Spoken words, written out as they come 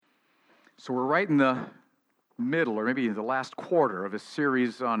So we're right in the middle, or maybe the last quarter of a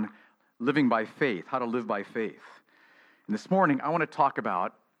series on living by faith, how to live by faith. And this morning, I want to talk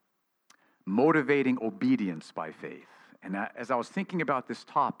about motivating obedience by faith. And as I was thinking about this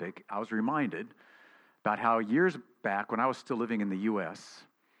topic, I was reminded about how years back, when I was still living in the U.S.,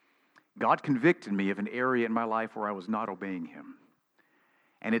 God convicted me of an area in my life where I was not obeying Him.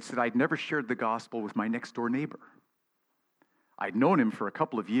 And it's that I'd never shared the gospel with my next-door neighbor. I'd known him for a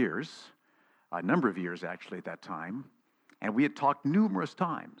couple of years, a number of years actually at that time, and we had talked numerous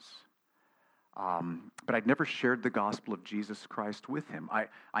times. But I'd never shared the gospel of Jesus Christ with him.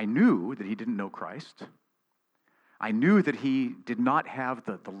 I knew that he didn't know Christ. I knew that he did not have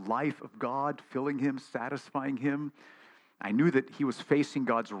the life of God filling him, satisfying him. I knew that he was facing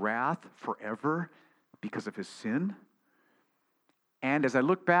God's wrath forever because of his sin. And as I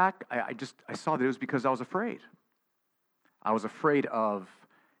look back, I saw that it was because I was afraid. I was afraid of,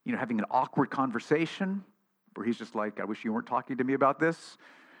 having an awkward conversation where he's just like, I wish you weren't talking to me about this.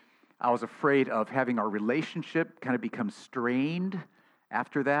 I was afraid of having our relationship kind of become strained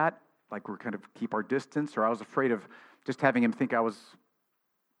after that, like we're kind of keep our distance, or I was afraid of just having him think I was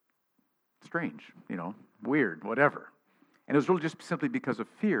strange, weird, whatever. And it was really just simply because of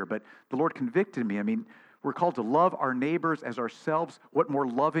fear, but the Lord convicted me. We're called to love our neighbors as ourselves. What more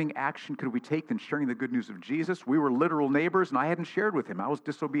loving action could we take than sharing the good news of Jesus? We were literal neighbors, and I hadn't shared with him. I was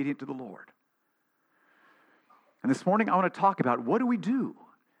disobedient to the Lord. And this morning, I want to talk about what do we do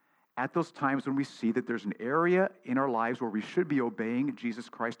at those times when we see that there's an area in our lives where we should be obeying Jesus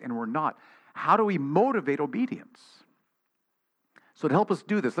Christ and we're not. How do we motivate obedience? So to help us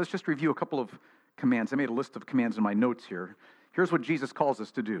do this, let's just review a couple of commands. I made a list of commands in my notes here. Here's what Jesus calls us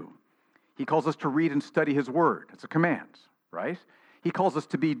to do. He calls us to read and study His Word. It's a command, right? He calls us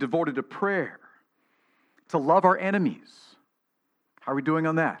to be devoted to prayer, to love our enemies. How are we doing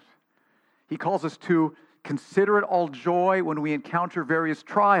on that? He calls us to consider it all joy when we encounter various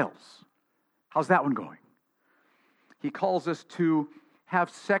trials. How's that one going? He calls us to have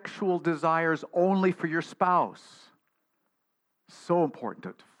sexual desires only for your spouse. So important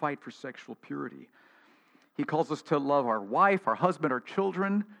to fight for sexual purity. He calls us to love our wife, our husband, our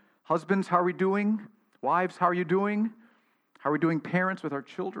children. Husbands, how are we doing? Wives, how are you doing? How are we doing, parents, with our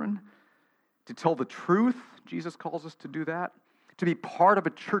children? To tell the truth, Jesus calls us to do that. To be part of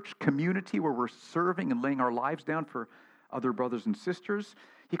a church community where we're serving and laying our lives down for other brothers and sisters.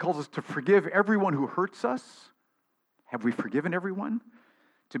 He calls us to forgive everyone who hurts us. Have we forgiven everyone?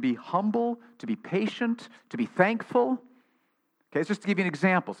 To be humble, to be patient, to be thankful. Okay, it's just to give you an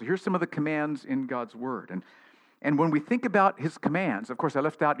example. So here's some of the commands in God's Word. And when we think about His commands, of course I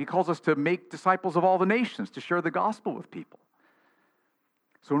left out, He calls us to make disciples of all the nations, to share the gospel with people.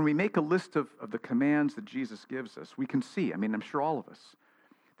 So when we make a list of the commands that Jesus gives us, we can see, I'm sure all of us,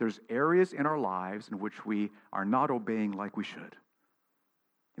 there's areas in our lives in which we are not obeying like we should.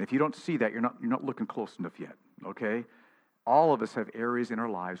 And if you don't see that, you're not looking close enough yet, okay? All of us have areas in our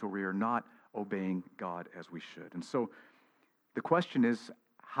lives where we are not obeying God as we should. And so the question is,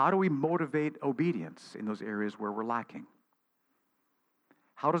 how do we motivate obedience in those areas where we're lacking?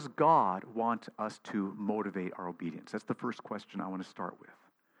 How does God want us to motivate our obedience? That's the first question I want to start with.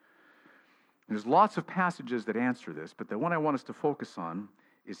 There's lots of passages that answer this, but the one I want us to focus on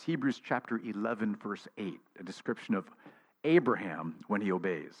is Hebrews chapter 11, verse 8, a description of Abraham when he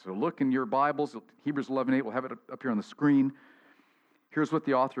obeys. So look in your Bibles, Hebrews 11:8, we'll have it up here on the screen. Here's what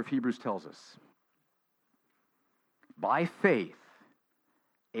the author of Hebrews tells us. By faith,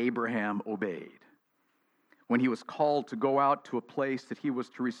 Abraham obeyed when he was called to go out to a place that he was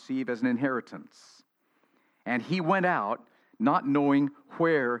to receive as an inheritance. And he went out not knowing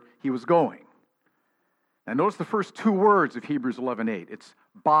where he was going. Now notice the first two words of Hebrews 11:8. It's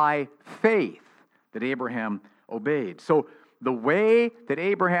by faith that Abraham obeyed. So the way that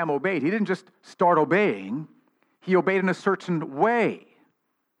Abraham obeyed, he didn't just start obeying, he obeyed in a certain way.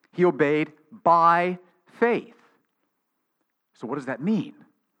 He obeyed by faith. So what does that mean?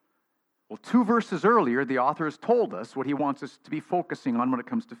 Well, 2 verses earlier, the author has told us what he wants us to be focusing on when it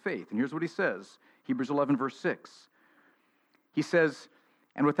comes to faith. And here's what he says, Hebrews 11, verse 6. He says,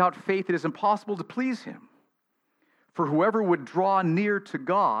 and without faith it is impossible to please Him. For whoever would draw near to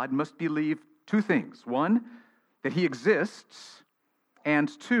God must believe two things. One, that He exists, and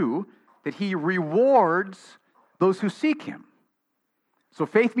two, that He rewards those who seek Him. So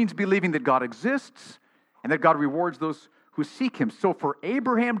faith means believing that God exists and that God rewards those who seek Him. So for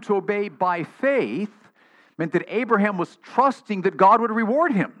Abraham to obey by faith meant that Abraham was trusting that God would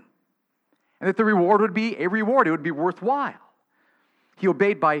reward him and that the reward would be a reward. It would be worthwhile. He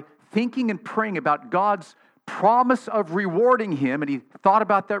obeyed by thinking and praying about God's promise of rewarding him, and he thought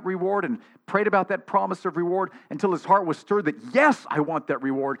about that reward and prayed about that promise of reward until his heart was stirred that, yes, I want that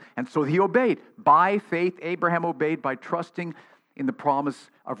reward. And so he obeyed. By faith, Abraham obeyed by trusting in the promise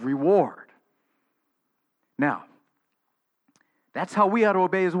of reward. Now, that's how we ought to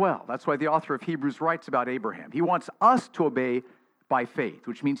obey as well. That's why the author of Hebrews writes about Abraham. He wants us to obey by faith,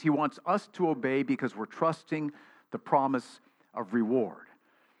 which means he wants us to obey because we're trusting the promise of reward.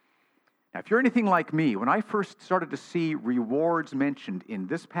 Now, if you're anything like me, when I first started to see rewards mentioned in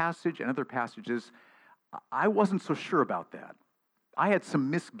this passage and other passages, I wasn't so sure about that. I had some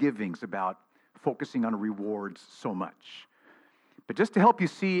misgivings about focusing on rewards so much. But just to help you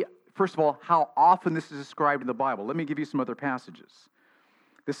see, first of all, how often this is described in the Bible, let me give you some other passages.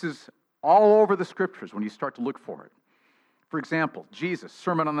 This is all over the Scriptures when you start to look for it. For example, Jesus,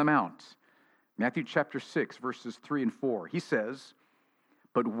 Sermon on the Mount, Matthew chapter 6, verses 3 and 4. He says,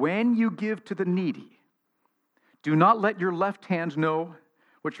 "But when you give to the needy, do not let your left hand know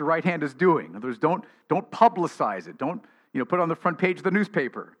what your right hand is doing." In other words, don't publicize it. Don't put it on the front page of the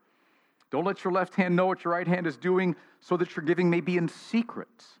newspaper. Don't let your left hand know what your right hand is doing, so that your giving may be in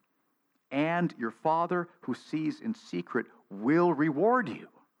secret. And your Father who sees in secret will reward you.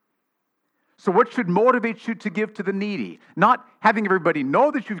 So what should motivate you to give to the needy? Not having everybody know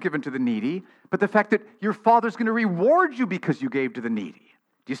that you've given to the needy, but the fact that your Father's going to reward you because you gave to the needy.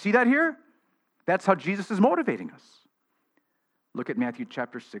 Do you see that here? That's how Jesus is motivating us. Look at Matthew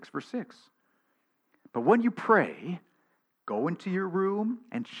chapter 6, verse 6. "But when you pray, go into your room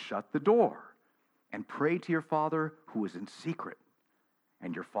and shut the door, and pray to your Father who is in secret.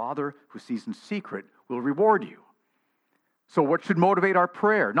 And your Father who sees in secret will reward you." So what should motivate our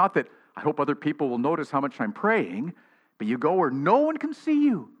prayer? Not that I hope other people will notice how much I'm praying, but you go where no one can see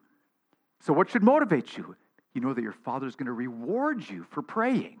you. So what should motivate you? You know that your Father's going to reward you for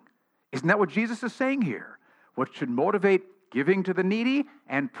praying. Isn't that what Jesus is saying here? What should motivate giving to the needy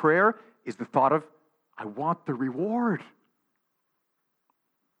and prayer is the thought of, I want the reward.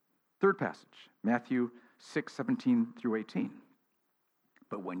 Third passage, Matthew 6, 17 through 18.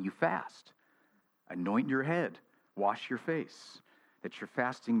 "But when you fast, anoint your head, wash your face, that your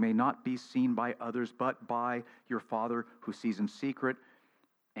fasting may not be seen by others, but by your Father who sees in secret.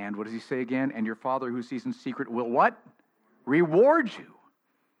 And what does he say again? And your Father who sees in secret will" what? "Reward you."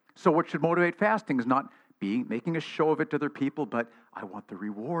 So what should motivate fasting is not making a show of it to other people, but I want the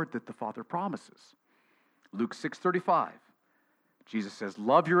reward that the Father promises. Luke 6:35. Jesus says,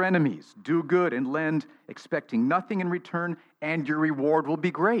 "Love your enemies, do good, and lend, expecting nothing in return, and your reward will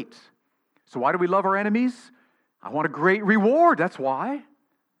be great." So why do we love our enemies? I want a great reward, that's why.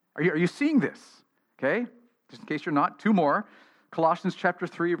 Are you seeing this? Okay, just in case you're not, two more. Colossians chapter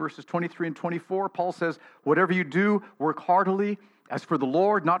 3, verses 23 and 24, Paul says, "Whatever you do, work heartily, as for the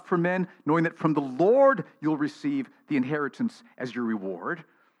Lord, not for men, knowing that from the Lord you'll receive the inheritance as your reward."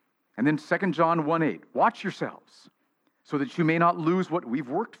 And then 2 John 1:8, "Watch yourselves, so that you may not lose what we've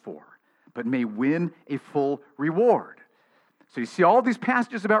worked for, but may win a full reward." So you see all these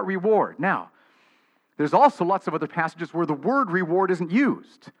passages about reward. Now, there's also lots of other passages where the word reward isn't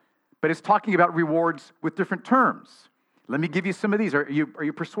used, but it's talking about rewards with different terms. Let me give you some of these. Are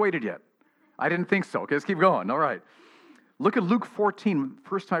you persuaded yet? I didn't think so. Okay, let's keep going. All right. Look at Luke 14.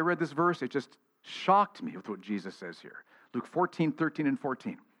 First time I read this verse, it just shocked me with what Jesus says here. Luke 14, 13 and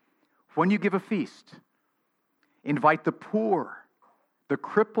 14. "When you give a feast, invite the poor, the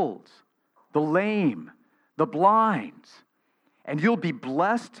crippled, the lame, the blind, and you'll be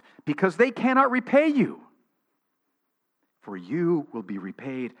blessed because they cannot repay you. For you will be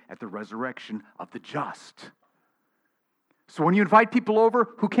repaid at the resurrection of the just." So when you invite people over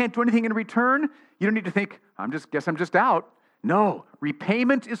who can't do anything in return, you don't need to think, I'm just out. No,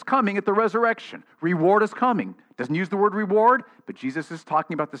 repayment is coming at the resurrection. Reward is coming. Doesn't use the word reward, but Jesus is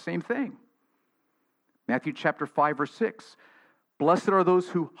talking about the same thing. Matthew chapter 5, verse 6. "Blessed are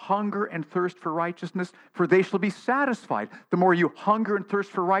those who hunger and thirst for righteousness, for they shall be satisfied." The more you hunger and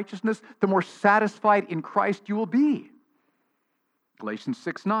thirst for righteousness, the more satisfied in Christ you will be. Galatians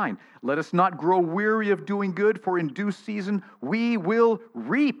 6:9. "Let us not grow weary of doing good, for in due season we will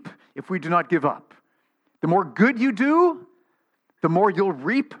reap if we do not give up." The more good you do, the more you'll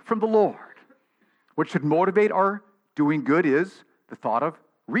reap from the Lord. What should motivate our doing good is the thought of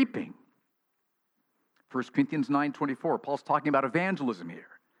reaping. 1 Corinthians 9:24, Paul's talking about evangelism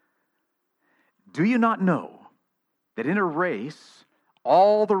here. "Do you not know that in a race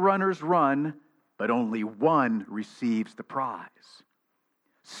all the runners run, but only one receives the prize?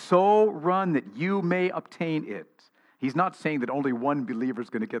 So run that you may obtain it." He's not saying that only one believer is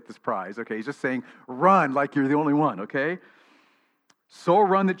going to get this prize, okay? He's just saying run like you're the only one, okay? So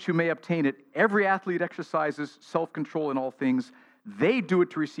run that you may obtain it. Every athlete exercises self-control in all things. They do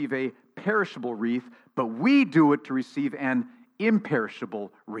it to receive a perishable wreath, but we do it to receive an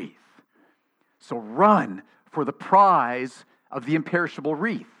imperishable wreath. So run for the prize of the imperishable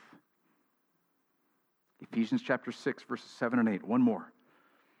wreath. Ephesians chapter 6, verses 7 and 8. One more.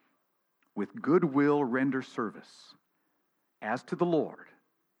 With good will render service, as to the Lord,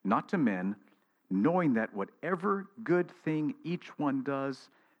 not to men, knowing that whatever good thing each one does,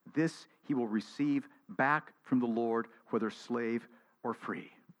 this he will receive back from the Lord, whether slave or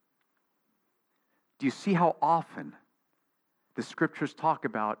free. Do you see how often the scriptures talk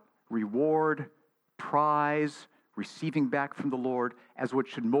about reward, prize, receiving back from the Lord as what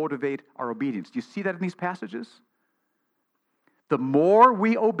should motivate our obedience? Do you see that in these passages? The more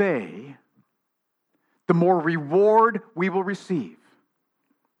we obey, the more reward we will receive.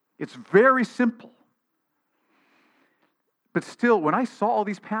 It's very simple. But still, when I saw all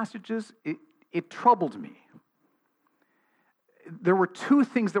these passages, it troubled me. There were two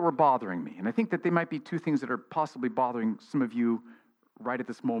things that were bothering me, and I think that they might be two things that are possibly bothering some of you right at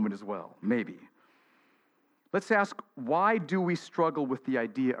this moment as well, maybe. Let's ask, why do we struggle with the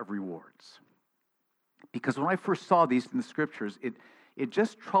idea of rewards? Because when I first saw these in the scriptures, it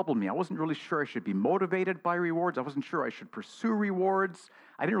just troubled me. I wasn't really sure I should be motivated by rewards. I wasn't sure I should pursue rewards.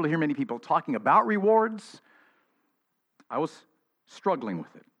 I didn't really hear many people talking about rewards. I was struggling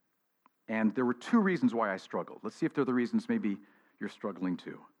with it. And there were two reasons why I struggled. Let's see if they're the reasons maybe you're struggling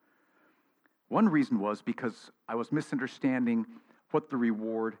too. One reason was because I was misunderstanding what the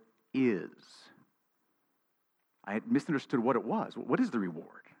reward is. I had misunderstood what it was. What is the reward?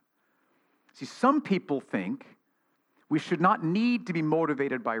 See, some people think we should not need to be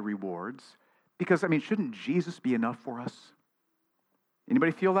motivated by rewards because, shouldn't Jesus be enough for us?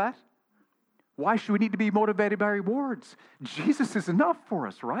 Anybody feel that? Why should we need to be motivated by rewards? Jesus is enough for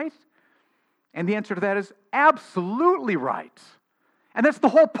us, right? And the answer to that is absolutely right. And that's the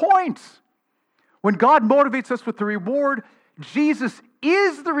whole point. When God motivates us with the reward, Jesus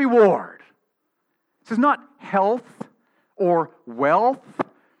is the reward. This is not health or wealth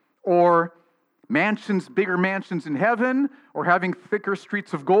or mansions, bigger mansions in heaven, or having thicker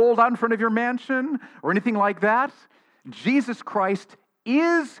streets of gold out in front of your mansion, or anything like that. Jesus Christ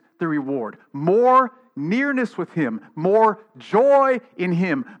is the reward. More nearness with Him, more joy in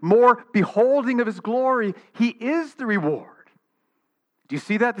Him, more beholding of His glory. He is the reward. Do you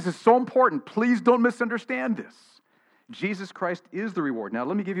see that? This is so important. Please don't misunderstand this. Jesus Christ is the reward. Now,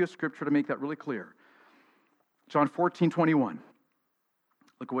 let me give you a scripture to make that really clear. John 14:21.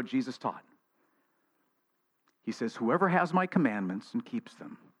 Look at what Jesus taught. He says, whoever has my commandments and keeps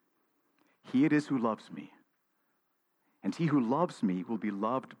them, he it is who loves me. And he who loves me will be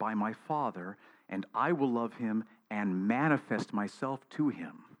loved by my Father, and I will love him and manifest myself to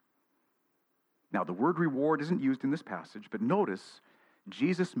him. Now, the word reward isn't used in this passage, but notice,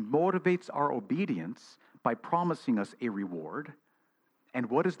 Jesus motivates our obedience by promising us a reward. And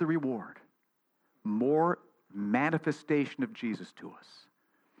what is the reward? More manifestation of Jesus to us.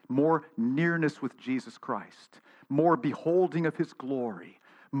 More nearness with Jesus Christ. More beholding of His glory.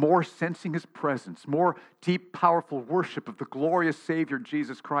 More sensing His presence. More deep, powerful worship of the glorious Savior,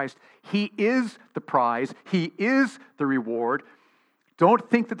 Jesus Christ. He is the prize. He is the reward. Don't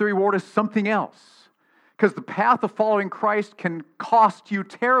think that the reward is something else. Because the path of following Christ can cost you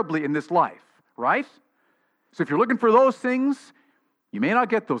terribly in this life, right? So if you're looking for those things, you may not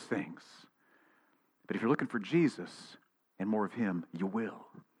get those things. But if you're looking for Jesus and more of Him, you will.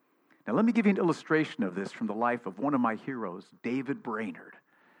 Now let me give you an illustration of this from the life of one of my heroes, David Brainerd.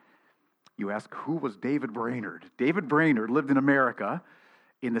 You ask, who was David Brainerd? David Brainerd lived in America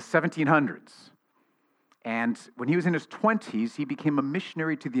in the 1700s. And when he was in his 20s, he became a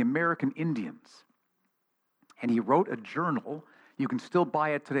missionary to the American Indians. And he wrote a journal. You can still buy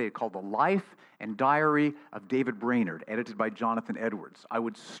it today, called The Life and Diary of David Brainerd, edited by Jonathan Edwards. I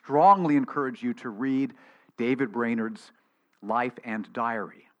would strongly encourage you to read David Brainerd's Life and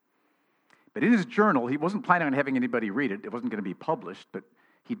Diary. But in his journal, he wasn't planning on having anybody read it. It wasn't going to be published, but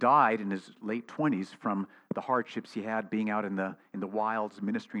he died in his late 20s from the hardships he had being out in the wilds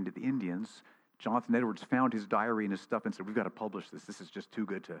ministering to the Indians. Jonathan Edwards found his diary and his stuff and said, we've got to publish this. This is just too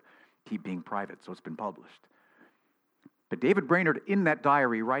good to keep being private, so it's been published. But David Brainerd, in that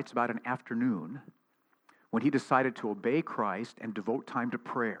diary, writes about an afternoon when he decided to obey Christ and devote time to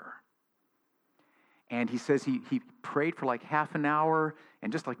prayer. And he says he prayed for like half an hour,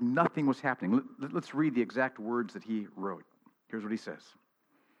 and just like nothing was happening. Let's read the exact words that he wrote. Here's what he says.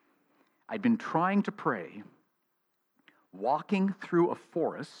 I'd been trying to pray, walking through a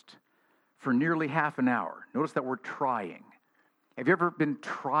forest for nearly half an hour. Notice that word trying. Have you ever been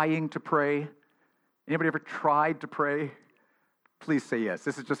trying to pray? Anybody ever tried to pray? Please say yes.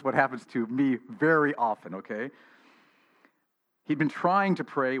 This is just what happens to me very often, okay? He'd been trying to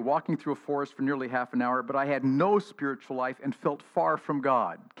pray, walking through a forest for nearly half an hour, but I had no spiritual life and felt far from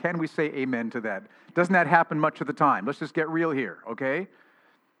God. Can we say amen to that? Doesn't that happen much of the time? Let's just get real here, okay?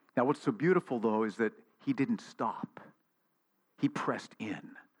 Now, what's so beautiful, though, is that he didn't stop. He pressed in.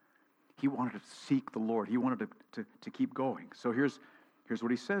 He wanted to seek the Lord. He wanted to keep going. So here's what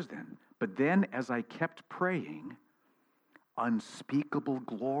he says then. But then, as I kept praying, unspeakable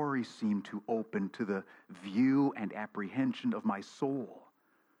glory seemed to open to the view and apprehension of my soul.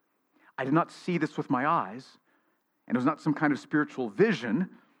 I did not see this with my eyes, and it was not some kind of spiritual vision,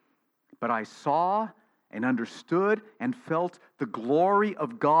 but I saw and understood and felt the glory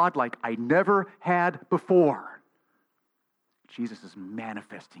of God like I never had before. Jesus is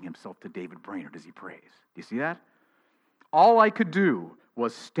manifesting himself to David Brainerd as he prays. Do you see that? All I could do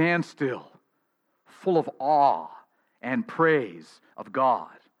was stand still, full of awe and praise of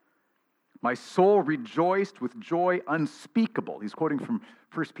God. My soul rejoiced with joy unspeakable. He's quoting from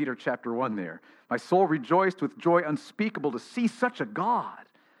 1 Peter chapter 1 there. My soul rejoiced with joy unspeakable to see such a God,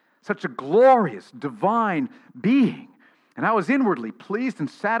 such a glorious, divine being. And I was inwardly pleased and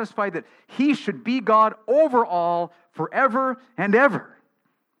satisfied that he should be God over all, forever and ever.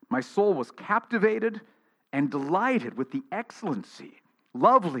 My soul was captivated and delighted with the excellency,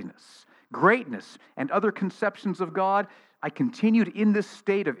 loveliness, greatness, and other conceptions of God. I continued in this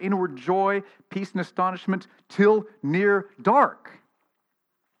state of inward joy, peace, and astonishment till near dark.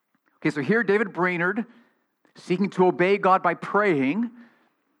 Okay, so here David Brainerd, seeking to obey God by praying.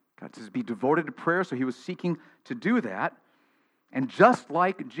 God says, be devoted to prayer, so he was seeking to do that. And just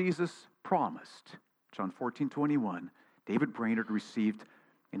like Jesus promised, John 14:21, David Brainerd received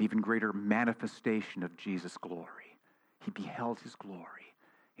an even greater manifestation of Jesus' glory. He beheld his glory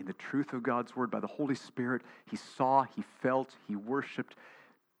in the truth of God's word by the Holy Spirit. He saw, he felt, he worshiped,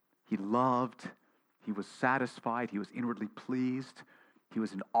 he loved, he was satisfied, he was inwardly pleased, he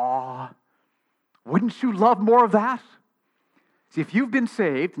was in awe. Wouldn't you love more of that? See, if you've been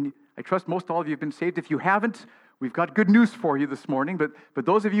saved, and I trust most all of you have been saved, if you haven't, we've got good news for you this morning, but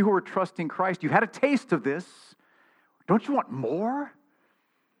those of you who are trusting Christ, you've had a taste of this. Don't you want more?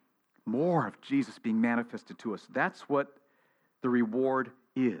 More of Jesus being manifested to us. That's what the reward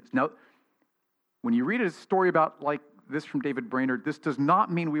is. Now, when you read a story about like this from David Brainerd, this does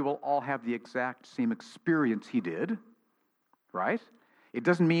not mean we will all have the exact same experience he did, right? It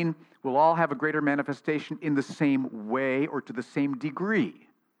doesn't mean we'll all have a greater manifestation in the same way or to the same degree.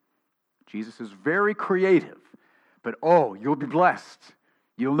 Jesus is very creative, but you'll be blessed.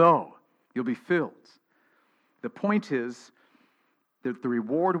 You'll know. You'll be filled. The point is that the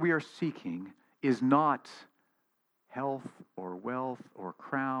reward we are seeking is not health or wealth or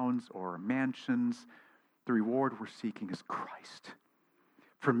crowns or mansions. The reward we're seeking is Christ.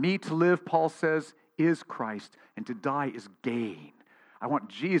 For me to live, Paul says, is Christ, and to die is gain. I want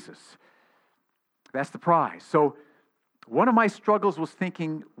Jesus. That's the prize. So one of my struggles was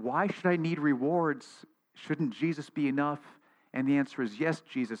thinking, why should I need rewards? Shouldn't Jesus be enough? And the answer is yes,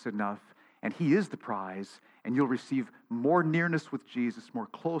 Jesus enough. And he is the prize. And you'll receive more nearness with Jesus, more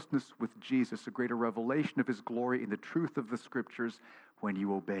closeness with Jesus, a greater revelation of his glory in the truth of the Scriptures when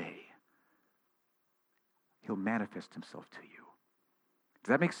you obey. He'll manifest himself to you. Does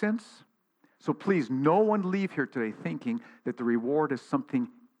that make sense? So please, no one leave here today thinking that the reward is something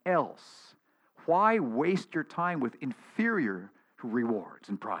else. Why waste your time with inferior rewards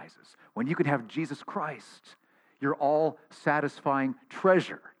and prizes when you can have Jesus Christ, your all-satisfying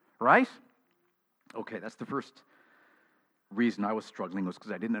treasure, right? Okay, that's the first reason I was struggling, was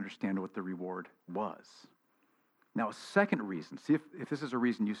because I didn't understand what the reward was. Now, a second reason, see if this is a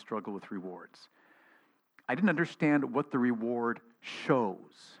reason you struggle with rewards. I didn't understand what the reward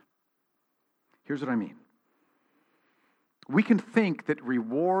shows. Here's what I mean. We can think that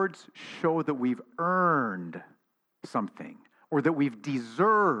rewards show that we've earned something or that we've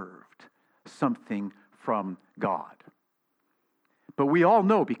deserved something from God. But we all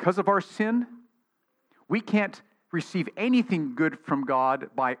know because of our sin, we can't receive anything good from God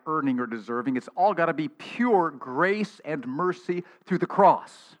by earning or deserving. It's all got to be pure grace and mercy through the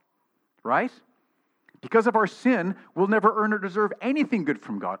cross, right? Because of our sin, we'll never earn or deserve anything good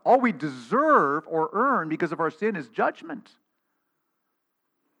from God. All we deserve or earn because of our sin is judgment.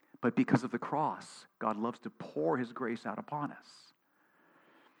 But because of the cross, God loves to pour his grace out upon us.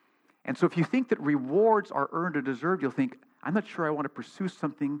 And so if you think that rewards are earned or deserved, you'll think, I'm not sure I want to pursue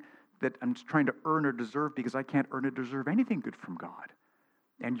something that I'm just trying to earn or deserve because I can't earn or deserve anything good from God.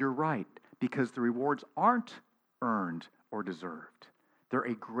 And you're right, because the rewards aren't earned or deserved. They're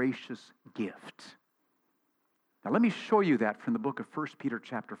a gracious gift. Now let me show you that from the book of 1 Peter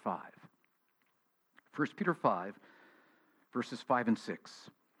chapter 5. 1 Peter 5, verses 5 and 6.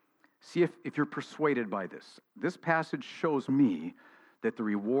 See if you're persuaded by this. This passage shows me that the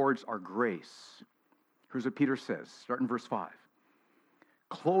rewards are grace. Here's what Peter says, starting in verse 5.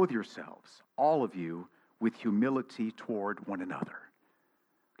 Clothe yourselves, all of you, with humility toward one another.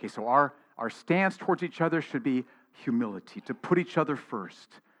 Okay, so our stance towards each other should be humility, to put each other first.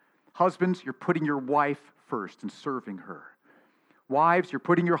 Husbands, you're putting your wife first and serving her. Wives, you're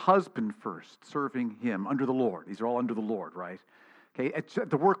putting your husband first, serving him under the Lord. These are all under the Lord, right? Okay, at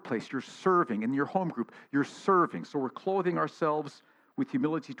the workplace, you're serving. In your home group, you're serving. So we're clothing ourselves with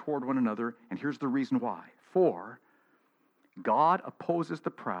humility toward one another, and here's the reason why. For God opposes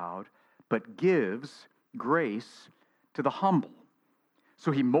the proud, but gives grace to the humble.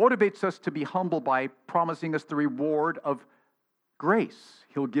 So he motivates us to be humble by promising us the reward of grace.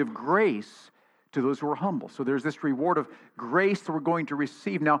 He'll give grace to those who are humble. So there's this reward of grace that we're going to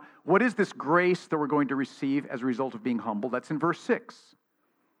receive. Now, what is this grace that we're going to receive as a result of being humble? That's in verse 6.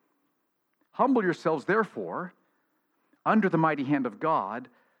 Humble yourselves, therefore, under the mighty hand of God,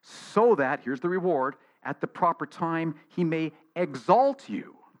 so that, here's the reward, at the proper time he may exalt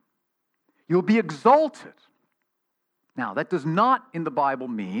you. You'll be exalted. Now, that does not in the Bible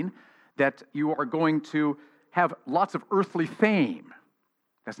mean that you are going to have lots of earthly fame.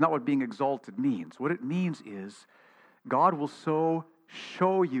 That's not what being exalted means. What it means is God will so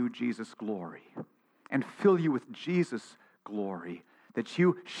show you Jesus' glory and fill you with Jesus' glory that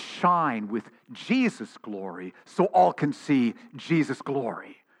you shine with Jesus' glory so all can see Jesus'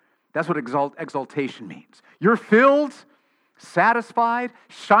 glory. That's what exaltation means. You're filled, satisfied,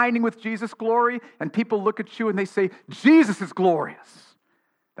 shining with Jesus' glory, and people look at you and they say, Jesus is glorious.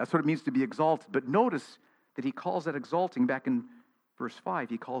 That's what it means to be exalted. But notice that he calls that exalting back in verse 5.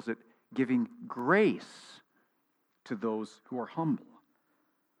 He calls it giving grace to those who are humble.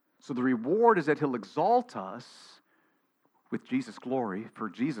 So the reward is that he'll exalt us with Jesus' glory, for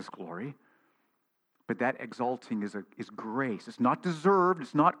Jesus' glory. But that exalting is grace. It's not deserved.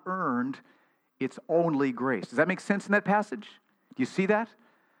 It's not earned. It's only grace. Does that make sense in that passage? Do you see that?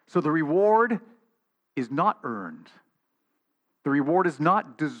 So the reward is not earned. The reward is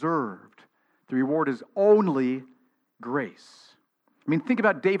not deserved. The reward is only grace. I mean, think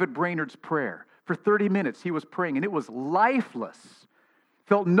about David Brainerd's prayer. For 30 minutes he was praying, and it was lifeless.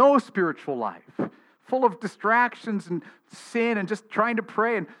 Felt no spiritual life. Full of distractions and sin and just trying to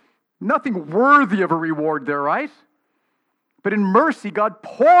pray, and nothing worthy of a reward there, right? But in mercy, God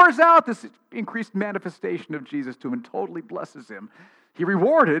pours out this increased manifestation of Jesus to him and totally blesses him. He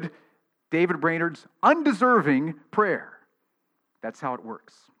rewarded David Brainerd's undeserving prayer. That's how it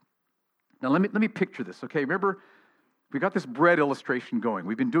works. Now let me picture this, okay? Remember, we got this bread illustration going.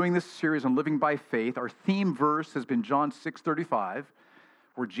 We've been doing this series on living by faith. Our theme verse has been John 6:35,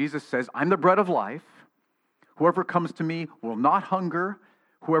 where Jesus says, I'm the bread of life. Whoever comes to me will not hunger.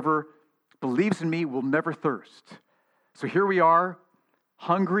 Whoever believes in me will never thirst. So here we are,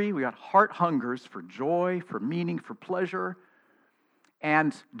 hungry. We got heart hungers for joy, for meaning, for pleasure.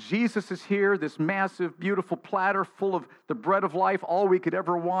 And Jesus is here, this massive, beautiful platter full of the bread of life, all we could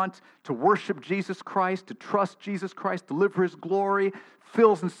ever want, to worship Jesus Christ, to trust Jesus Christ, to live for his glory,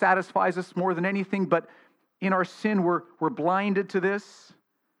 fills and satisfies us more than anything. But in our sin, we're blinded to this.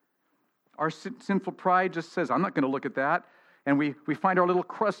 Our sinful pride just says, I'm not going to look at that. And we find our little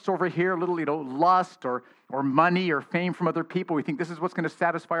crusts over here, a little, lust or money or fame from other people. We think this is what's going to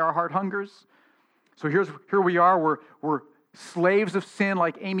satisfy our heart hungers. So here we are, we're slaves of sin,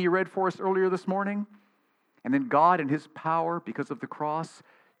 like Amy read for us earlier this morning. And then God in his power, because of the cross,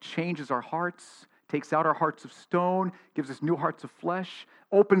 changes our hearts, takes out our hearts of stone, gives us new hearts of flesh,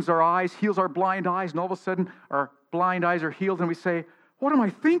 opens our eyes, heals our blind eyes, and all of a sudden our blind eyes are healed and we say, what am I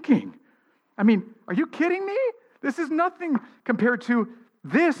thinking? I mean, are you kidding me? This is nothing compared to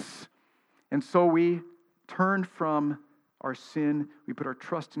this. And so we turn from our sin. We put our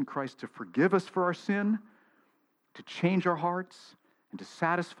trust in Christ to forgive us for our sin, to change our hearts, and to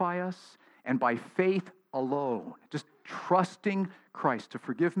satisfy us. And by faith alone, just trusting Christ to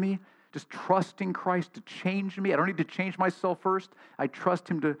forgive me, just trusting Christ to change me. I don't need to change myself first. I trust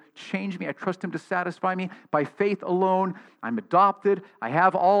him to change me. I trust him to satisfy me. By faith alone, I'm adopted. I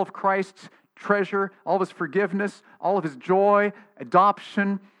have all of Christ's treasure, all of his forgiveness, all of his joy,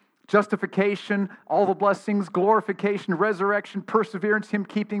 adoption, justification, all the blessings, glorification, resurrection, perseverance, him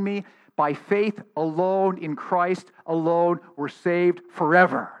keeping me. By faith alone, in Christ alone, we're saved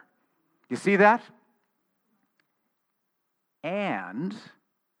forever. You see that? And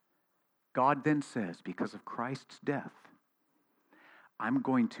God then says, because of Christ's death, I'm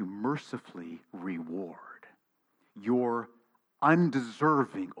going to mercifully reward your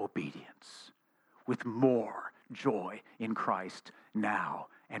undeserving obedience with more joy in Christ now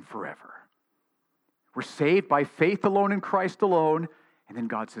and forever. We're saved by faith alone in Christ alone. And then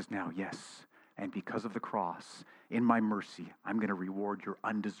God says, now, yes, and because of the cross, in my mercy, I'm going to reward your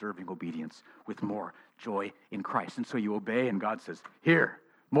undeserving obedience with more joy in Christ. And so you obey, and God says, here,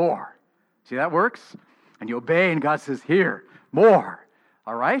 more. See, that works? And you obey, and God says, here, more.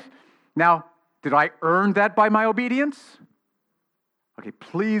 All right? Now, did I earn that by my obedience? Okay,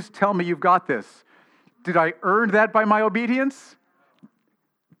 please tell me you've got this. Did I earn that by my obedience?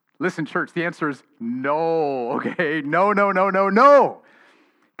 Listen, church, the answer is no, okay? No.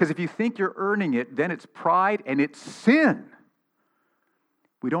 Because if you think you're earning it, then it's pride and it's sin.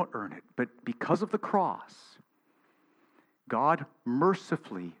 We don't earn it, but because of the cross, God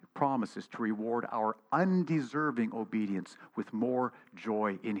mercifully promises to reward our undeserving obedience with more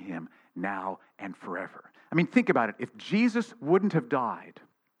joy in Him now and forever. I mean, think about it. If Jesus wouldn't have died,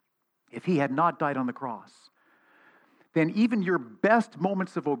 if He had not died on the cross, then even your best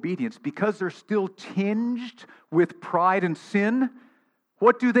moments of obedience, because they're still tinged with pride and sin,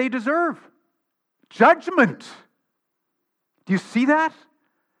 what do they deserve? Judgment. Do you see that?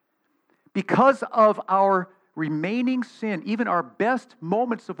 Because of our remaining sin, even our best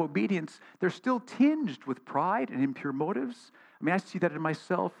moments of obedience, they're still tinged with pride and impure motives. I mean, I see that in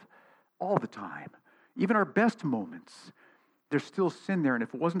myself all the time. Even our best moments, there's still sin there. And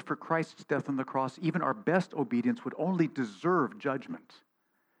if it wasn't for Christ's death on the cross, even our best obedience would only deserve judgment.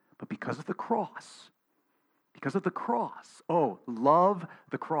 But because of the cross, oh, love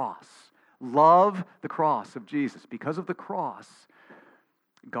the cross. Love the cross of Jesus. Because of the cross,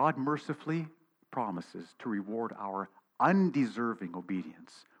 God mercifully promises to reward our undeserving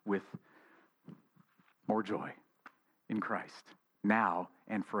obedience with more joy in Christ, now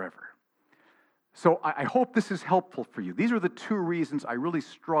and forever. So I hope this is helpful for you. These are the two reasons I really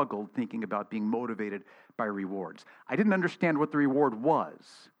struggled thinking about being motivated by rewards. I didn't understand what the reward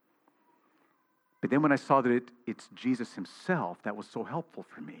was. But then when I saw that it's Jesus Himself, that was so helpful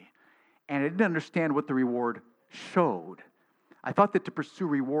for me. And I didn't understand what the reward showed. I thought that to pursue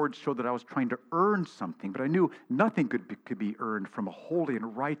rewards showed that I was trying to earn something, but I knew nothing could be earned from a holy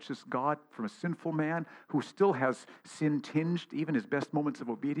and righteous God, from a sinful man who still has sin tinged, even his best moments of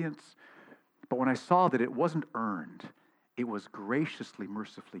obedience. But when I saw that it wasn't earned, it was graciously,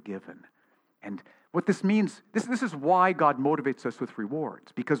 mercifully given. And what this means, this is why God motivates us with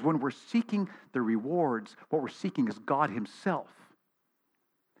rewards. Because when we're seeking the rewards, what we're seeking is God Himself.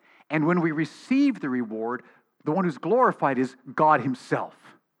 And when we receive the reward, the one who's glorified is God Himself.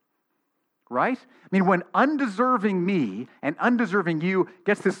 Right? I mean, when undeserving me and undeserving you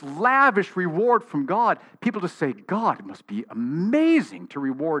gets this lavish reward from God, people just say, God, it must be amazing to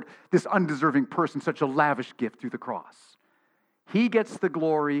reward this undeserving person such a lavish gift through the cross. He gets the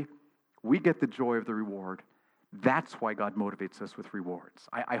glory, we get the joy of the reward. That's why God motivates us with rewards.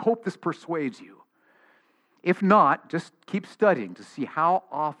 I hope this persuades you. If not, just keep studying to see how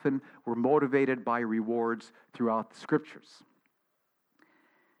often we're motivated by rewards throughout the Scriptures.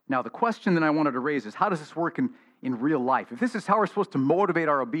 Now, the question that I wanted to raise is, how does this work in real life? If this is how we're supposed to motivate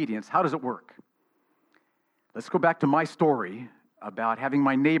our obedience, how does it work? Let's go back to my story about having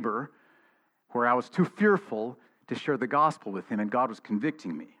my neighbor where I was too fearful to share the gospel with him, and God was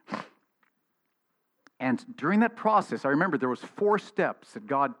convicting me. And during that process, I remember there was 4 steps that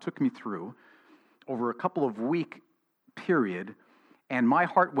God took me through over a couple of week period, and my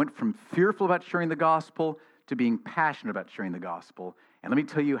heart went from fearful about sharing the gospel to being passionate about sharing the gospel. And let me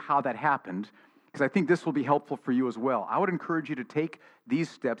tell you how that happened, because I think this will be helpful for you as well. I would encourage you to take these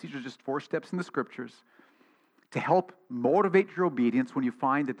steps. These are just 4 steps in the Scriptures to help motivate your obedience when you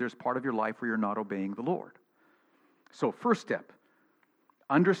find that there's part of your life where you're not obeying the Lord. So, first step,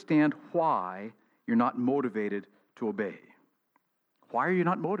 understand why you're not motivated to obey. Why are you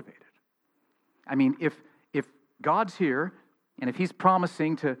not motivated? I mean, if God's here, and if He's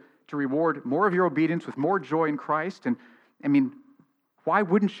promising to reward more of your obedience with more joy in Christ, and I mean, why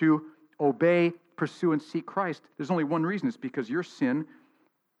wouldn't you obey, pursue, and seek Christ? There's only one reason. It's because your sin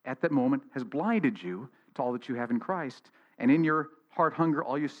at that moment has blinded you to all that you have in Christ. And in your heart hunger,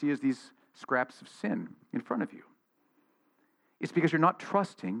 all you see is these scraps of sin in front of you. It's because you're not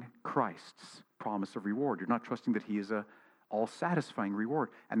trusting Christ's promise of reward. You're not trusting that He is a all-satisfying reward.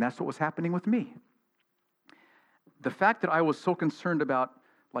 And that's what was happening with me. The fact that I was so concerned about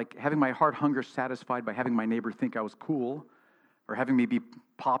having my heart hunger satisfied by having my neighbor think I was cool, or having me be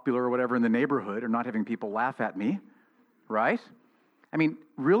popular or whatever in the neighborhood, or not having people laugh at me, right? I mean,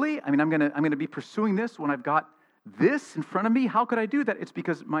 really? I mean, I'm gonna be pursuing this when I've got this in front of me? How could I do that? It's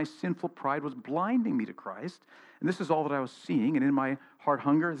because my sinful pride was blinding me to Christ. And this is all that I was seeing. And in my heart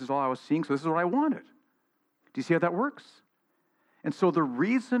hunger, this is all I was seeing. So this is what I wanted. Do you see how that works? And so the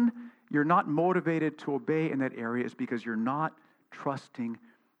reason you're not motivated to obey in that area is because you're not trusting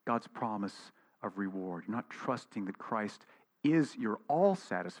God's promise of reward. You're not trusting that Christ is your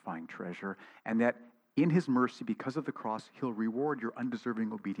all-satisfying treasure and that in his mercy, because of the cross, he'll reward your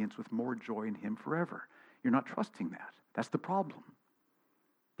undeserving obedience with more joy in him forever. You're not trusting that. That's the problem.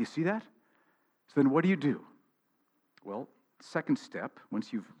 You see that? So then what do? Well, second step,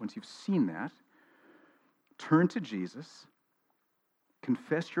 once you've seen that, turn to Jesus,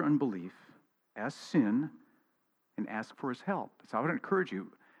 confess your unbelief as sin, and ask for his help. So I would encourage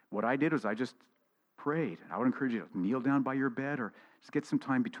you, what I did was I just prayed. I would encourage you to kneel down by your bed or just get some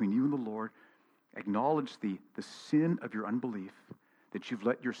time between you and the Lord. Acknowledge the sin of your unbelief, that you've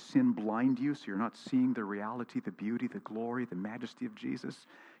let your sin blind you so you're not seeing the reality, the beauty, the glory, the majesty of Jesus.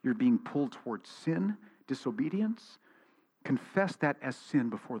 You're being pulled towards sin, disobedience. Confess that as sin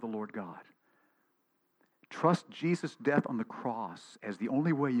before the Lord God. Trust Jesus' death on the cross as the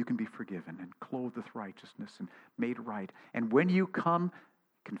only way you can be forgiven and clothed with righteousness and made right. And when you come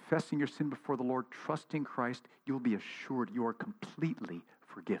confessing your sin before the Lord, trusting Christ, you'll be assured you are completely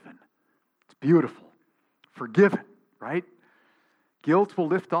forgiven. It's beautiful. Forgiven, right? Guilt will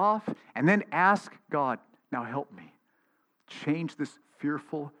lift off, and then ask God, now help me. Change this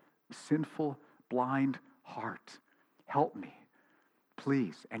fearful, sinful, blind heart. Help me,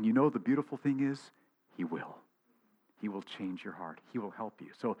 please. And you know the beautiful thing is, he will. He will change your heart. He will help you.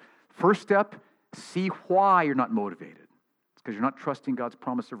 So first step, see why you're not motivated. It's because you're not trusting God's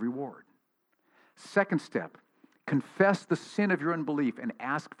promise of reward. Second step, confess the sin of your unbelief and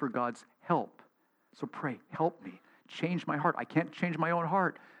ask for God's help. So pray, help me. Change my heart. I can't change my own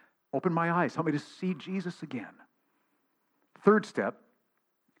heart. Open my eyes. Help me to see Jesus again. Third step,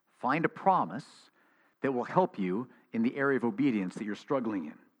 find a promise that will help you in the area of obedience that you're struggling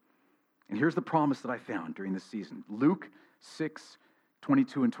in. And here's the promise that I found during this season. Luke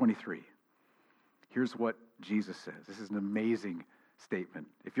 6:22 and 23. Here's what Jesus says. This is an amazing statement.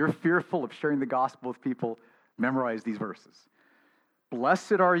 If you're fearful of sharing the gospel with people, memorize these verses.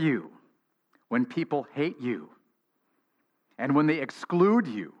 Blessed are you when people hate you, and when they exclude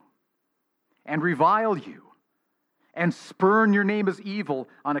you, and revile you, and spurn your name as evil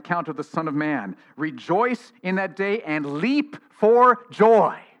on account of the Son of Man. Rejoice in that day and leap for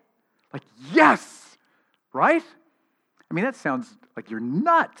joy. Like, yes, right? I mean, that sounds like you're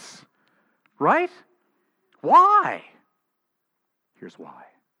nuts, right? Why? Here's why.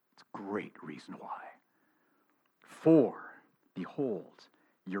 It's a great reason why. For, behold,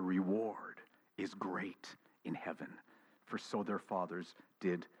 your reward is great in heaven, for so their fathers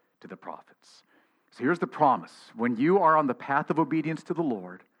did to the prophets. So here's the promise. When you are on the path of obedience to the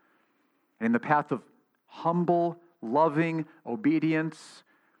Lord, and in the path of humble, loving obedience,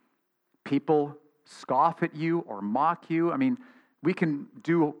 people scoff at you or mock you. I mean, we can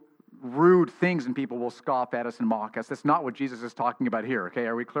do rude things and people will scoff at us and mock us. That's not what Jesus is talking about here, okay?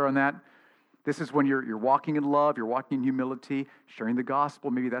 Are we clear on that? This is when you're walking in love, you're walking in humility, sharing the gospel.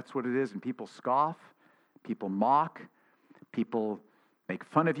 Maybe that's what it is. And people scoff, people mock, people make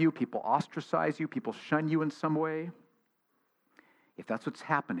fun of you, people ostracize you, people shun you in some way. If that's what's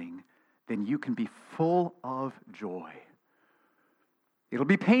happening, then you can be full of joy. It'll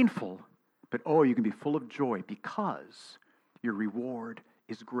be painful, but you can be full of joy because your reward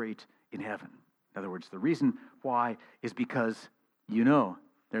is great in heaven. In other words, the reason why is because you know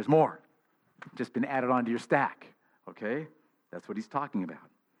there's more. Just been added onto your stack, okay? That's what he's talking about.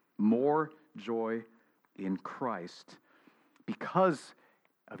 More joy in Christ because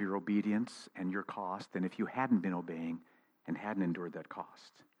of your obedience and your cost than if you hadn't been obeying and hadn't endured that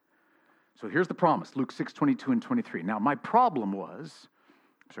cost. So here's the promise, Luke 6:22 and 23. Now, my problem was,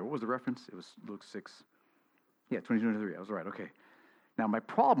 sorry, what was the reference? It was Luke 6. Yeah, 22 and 23. I was right, okay. Now, my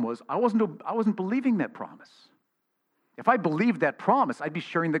problem was I wasn't believing that promise. If I believed that promise, I'd be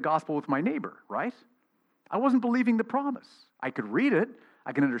sharing the gospel with my neighbor, right? I wasn't believing the promise. I could read it,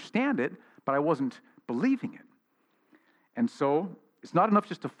 I can understand it, but I wasn't believing it. And so, it's not enough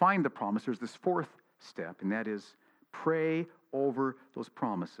just to find the promise. There's this fourth step, and that is pray over those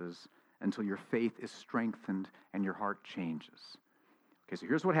promises until your faith is strengthened and your heart changes. Okay, so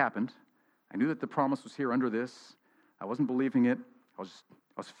here's what happened. I knew that the promise was here under this. I wasn't believing it. I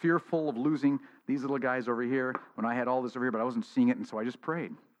was fearful of losing these little guys over here when I had all this over here, but I wasn't seeing it, and so I just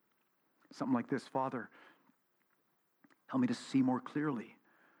prayed. Something like this: Father, help me to see more clearly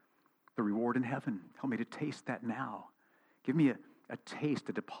the reward in heaven. Help me to taste that now. Give me a a taste,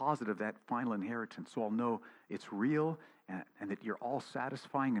 a deposit of that final inheritance, so I'll know it's real and that you're all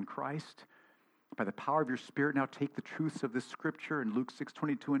satisfying in Christ. By the power of your Spirit, now take the truths of this scripture in Luke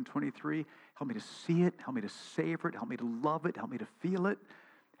 6:22 and 23. Help me to see it. Help me to savor it. Help me to love it. Help me to feel it.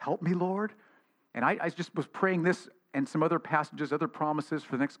 Help me, Lord. And I just was praying this and some other passages, other promises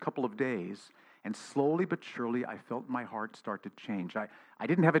for the next couple of days. And slowly but surely, I felt my heart start to change. I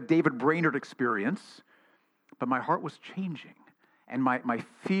didn't have a David Brainerd experience, but my heart was changing. And my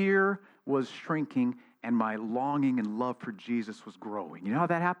fear was shrinking, and my longing and love for Jesus was growing. You know how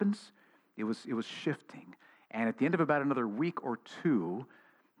that happens? It was shifting. And at the end of about another week or two,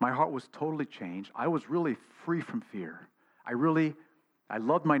 my heart was totally changed. I was really free from fear. I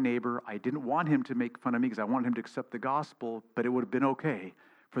loved my neighbor. I didn't want him to make fun of me because I wanted him to accept the gospel, but it would have been okay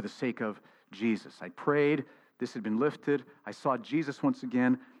for the sake of Jesus. I prayed. This had been lifted. I saw Jesus once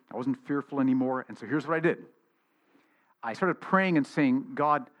again. I wasn't fearful anymore. And so here's what I did. I started praying and saying,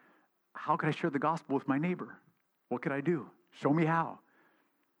 God, how could I share the gospel with my neighbor? What could I do? Show me how.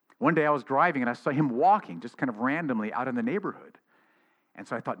 One day I was driving and I saw him walking just kind of randomly out in the neighborhood. And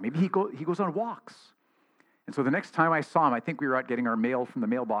so I thought maybe he goes on walks. And so the next time I saw him, I think we were out getting our mail from the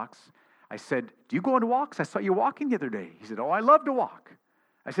mailbox. I said, do you go on walks? I saw you walking the other day. He said, oh, I love to walk.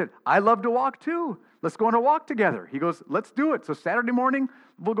 I said, I love to walk too. Let's go on a walk together. He goes, let's do it. So Saturday morning,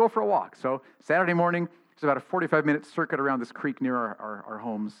 we'll go for a walk. So Saturday morning, it's about a 45-minute circuit around this creek near our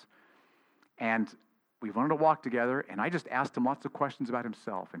homes. And we wanted to walk together, and I just asked him lots of questions about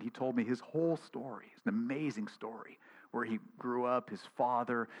himself. And he told me his whole story. It's an amazing story, where he grew up, his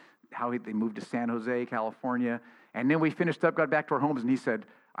father, how they moved to San Jose, California. And then we finished up, got back to our homes, and he said,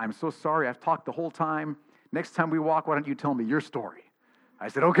 I'm so sorry, I've talked the whole time. Next time we walk, why don't you tell me your story? I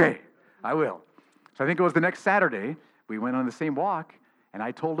said, okay, I will. So I think it was the next Saturday, we went on the same walk, and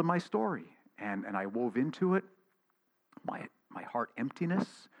I told him my story. And I wove into it my heart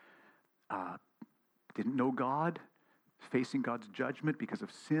emptiness, didn't know God, facing God's judgment because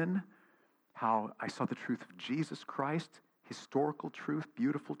of sin, how I saw the truth of Jesus Christ, historical truth,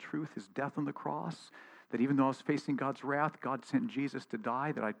 beautiful truth, his death on the cross, that even though I was facing God's wrath, God sent Jesus to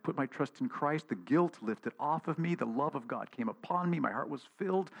die, that I put my trust in Christ, the guilt lifted off of me, the love of God came upon me, my heart was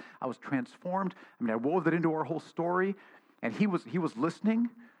filled, I was transformed. I mean, I wove that into our whole story, and he was listening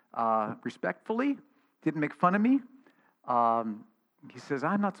respectfully, didn't make fun of me. He says,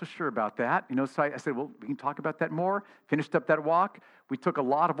 I'm not so sure about that. So I said, well, we can talk about that more. Finished up that walk. We took a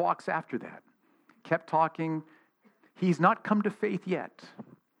lot of walks after that. Kept talking. He's not come to faith yet.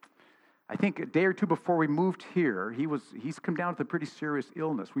 I think a day or two before we moved here, he's come down with a pretty serious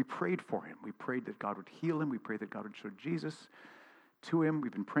illness. We prayed for him. We prayed that God would heal him. We prayed that God would show Jesus to him.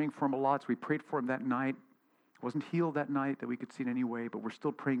 We've been praying for him a lot, so we prayed for him that night. Wasn't healed that night that we could see in any way, but we're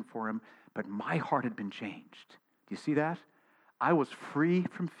still praying for him. But my heart had been changed. Do you see that? I was free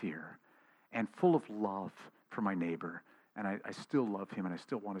from fear and full of love for my neighbor, and I still love him, and I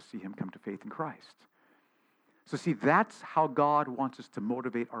still want to see him come to faith in Christ. So see, that's how God wants us to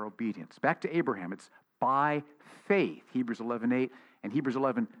motivate our obedience. Back to Abraham, it's by faith, Hebrews 11:8, and Hebrews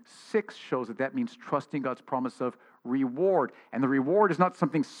 11:6 shows that means trusting God's promise of reward. And the reward is not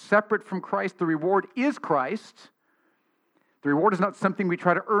something separate from Christ. The reward is Christ. The reward is not something we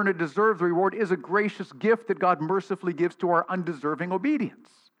try to earn or deserve. The reward is a gracious gift that God mercifully gives to our undeserving obedience.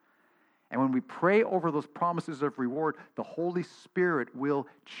 And when we pray over those promises of reward, the Holy Spirit will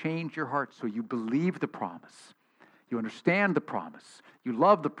change your heart so you believe the promise. You understand the promise. You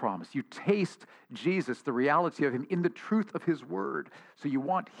love the promise. You taste Jesus, the reality of him in the truth of his word. So you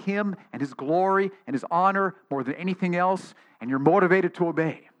want him and his glory and his honor more than anything else, and you're motivated to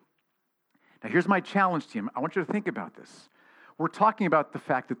obey. Now here's my challenge to you. I want you to think about this. We're talking about the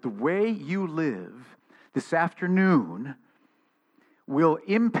fact that the way you live this afternoon will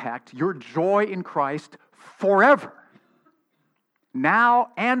impact your joy in Christ forever. Now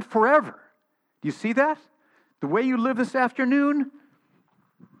and forever. Do you see that? The way you live this afternoon,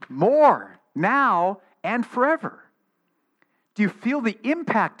 more now and forever. Do you feel the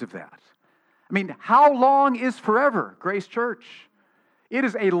impact of that? I mean, how long is forever, Grace Church? It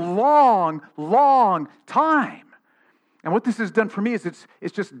is a long, long time. And what this has done for me is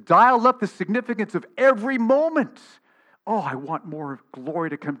it's just dialed up the significance of every moment. Oh, I want more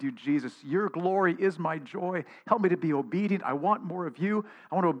glory to come to you, Jesus. Your glory is my joy. Help me to be obedient. I want more of you.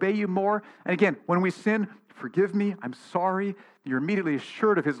 I want to obey you more. And again, when we sin, forgive me. I'm sorry. You're immediately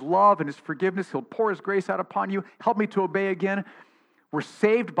assured of his love and his forgiveness. He'll pour his grace out upon you. Help me to obey again. We're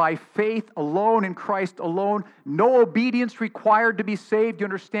saved by faith alone in Christ alone. No obedience required to be saved. Do you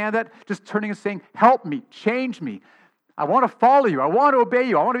understand that? Just turning and saying, help me, change me. I want to follow you. I want to obey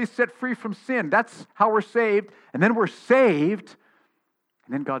you. I want to be set free from sin. That's how we're saved. And then we're saved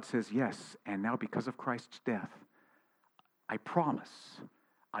And then God says, yes, and now because of Christ's death, I promise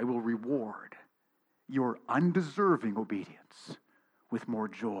I will reward your undeserving obedience with more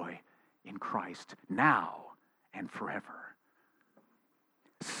joy in Christ now and forever.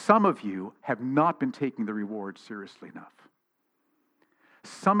 Some of you have not been taking the reward seriously enough.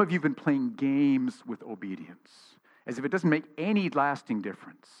 Some of you have been playing games with obedience, as if it doesn't make any lasting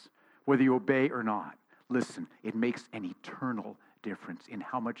difference whether you obey or not. Listen, it makes an eternal difference in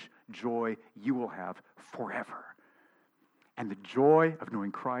how much joy you will have forever. And the joy of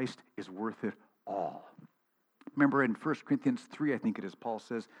knowing Christ is worth it all. Remember in 1 Corinthians 3, I think it is, Paul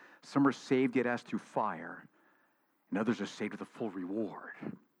says, some are saved yet as through fire, and others are saved with a full reward.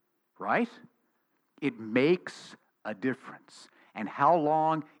 Right? It makes a difference. And how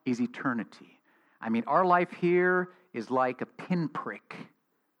long is eternity? I mean, our life here is like a pinprick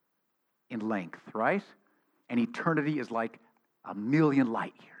in length, right? And eternity is like 1,000,000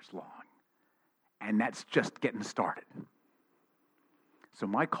 light years long. And that's just getting started. So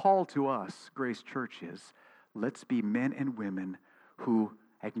my call to us, Grace Church, is let's be men and women who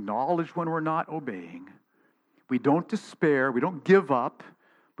acknowledge when we're not obeying. We don't despair. We don't give up.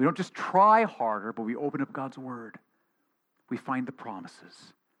 We don't just try harder, but we open up God's word. We find the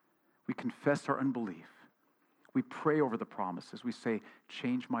promises. We confess our unbelief. We pray over the promises. We say,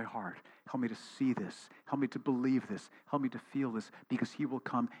 change my heart. Help me to see this. Help me to believe this. Help me to feel this, because he will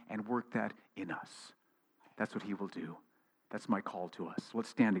come and work that in us. That's what he will do. That's my call to us. So let's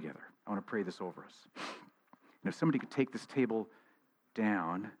stand together. I want to pray this over us. And if somebody could take this table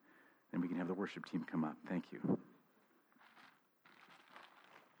down, then we can have the worship team come up. Thank you.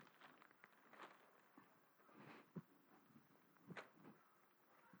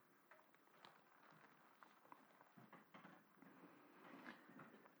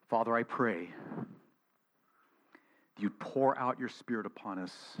 Father, I pray that you'd pour out your Spirit upon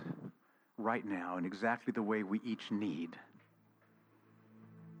us right now in exactly the way we each need.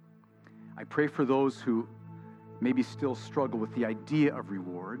 I pray for those who maybe still struggle with the idea of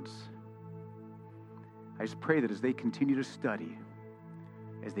rewards. I just pray that as they continue to study,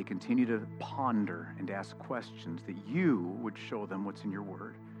 as they continue to ponder and ask questions, that you would show them what's in your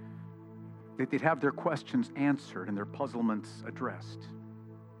word, that they'd have their questions answered and their puzzlements addressed.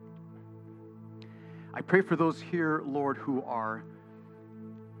 I pray for those here, Lord, who are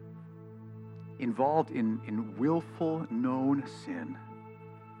involved in willful, known sin,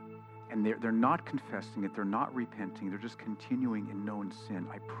 and they're not confessing it, they're not repenting, they're just continuing in known sin.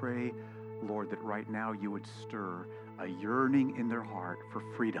 I pray, Lord, that right now you would stir a yearning in their heart for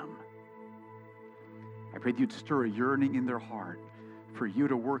freedom. I pray that you'd stir a yearning in their heart for you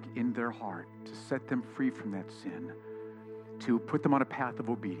to work in their heart, to set them free from that sin, to put them on a path of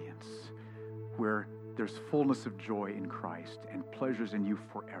obedience where there's fullness of joy in Christ and pleasures in you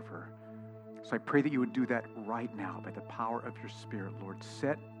forever. So I pray that you would do that right now by the power of your Spirit, Lord.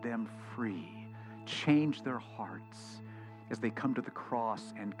 Set them free. Change their hearts as they come to the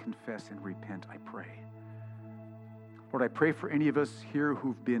cross and confess and repent, I pray. Lord, I pray for any of us here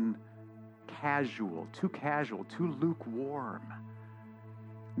who've been casual, too lukewarm,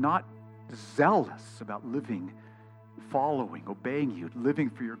 not zealous about living, following, obeying you, living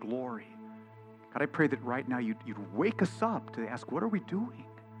for your glory. God, I pray that right now you'd wake us up to ask, what are we doing?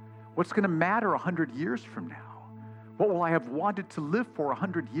 What's going to matter 100 years from now? What will I have wanted to live for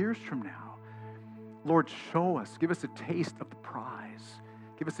 100 years from now? Lord, show us, give us a taste of the prize.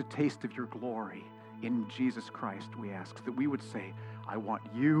 Give us a taste of your glory. In Jesus Christ, we ask, so that we would say, I want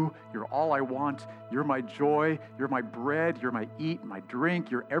you, you're all I want, you're my joy, you're my bread, you're my eat, my drink,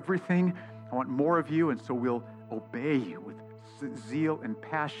 you're everything. I want more of you, and so we'll obey you with zeal and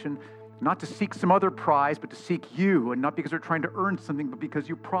passion, not to seek some other prize, but to seek you, and not because we're trying to earn something, but because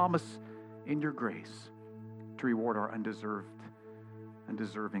you promise in your grace to reward our undeserving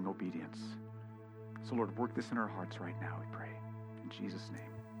obedience. So Lord, work this in our hearts right now, we pray. In Jesus' name.